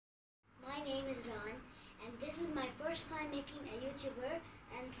is my first time making a YouTuber,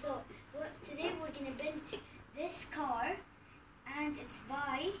 and so today we're gonna build this car, and it's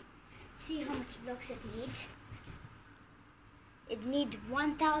by, see how much blocks it needs. It needs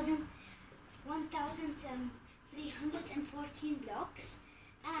 1,314 blocks,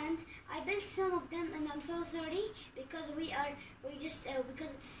 and I built some of them, and I'm so sorry because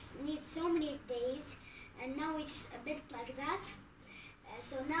because it needs so many days, and now it's built like that.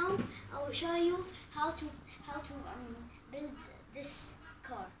 So now I will show you how to build this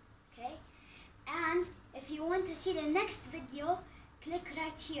car, okay? And if you want to see the next video, click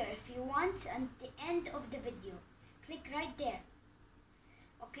right here. If you want, at the end of the video, click right there.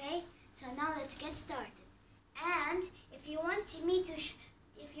 Okay? So now let's get started. And if you want me to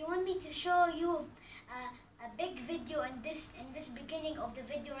show you a big video in this beginning of the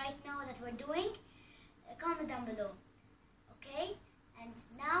video right now that we're doing, comment down below. Okay? And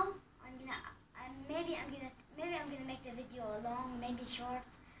now maybe I'm gonna make the video long, maybe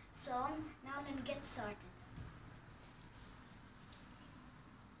short. So now let me get started.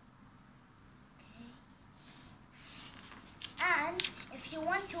 Okay. And if you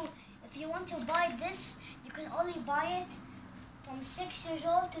want to buy this, you can only buy it from 6 years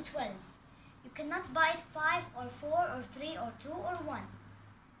old to 12. You cannot buy it 5 or 4 or 3 or 2 or 1.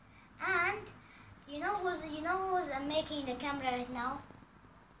 And you know who's making the camera right now?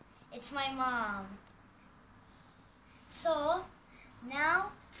 It's my mom. So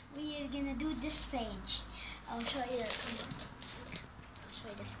now we are gonna do this page. I'll show you. I'll show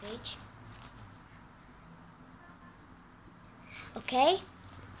you this page. Okay.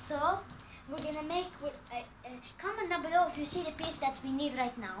 So we're gonna make. Comment down below if you see the piece that we need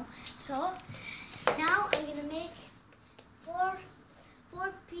right now. So now I'm gonna make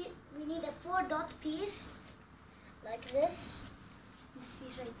we need a 4-dot piece like this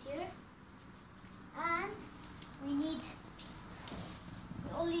piece right here, and we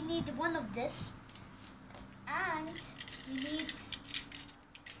only need one of this, and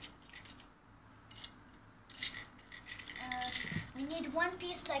we need one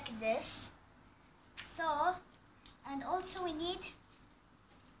piece like this. So, and also we need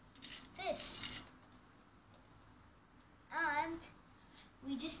this, and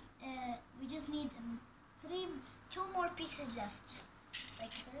we just need two more pieces left,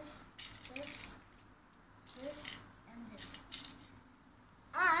 like this, and this.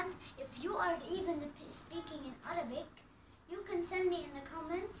 And if you are even speaking in Arabic, you can send me in the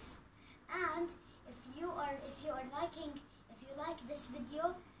comments. And if you like this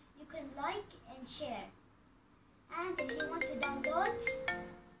video, you can like and share. And if you want to download,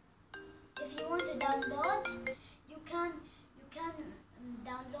 you can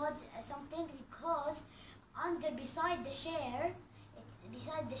download something, because beside the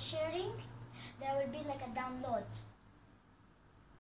sharing, there will be like a download.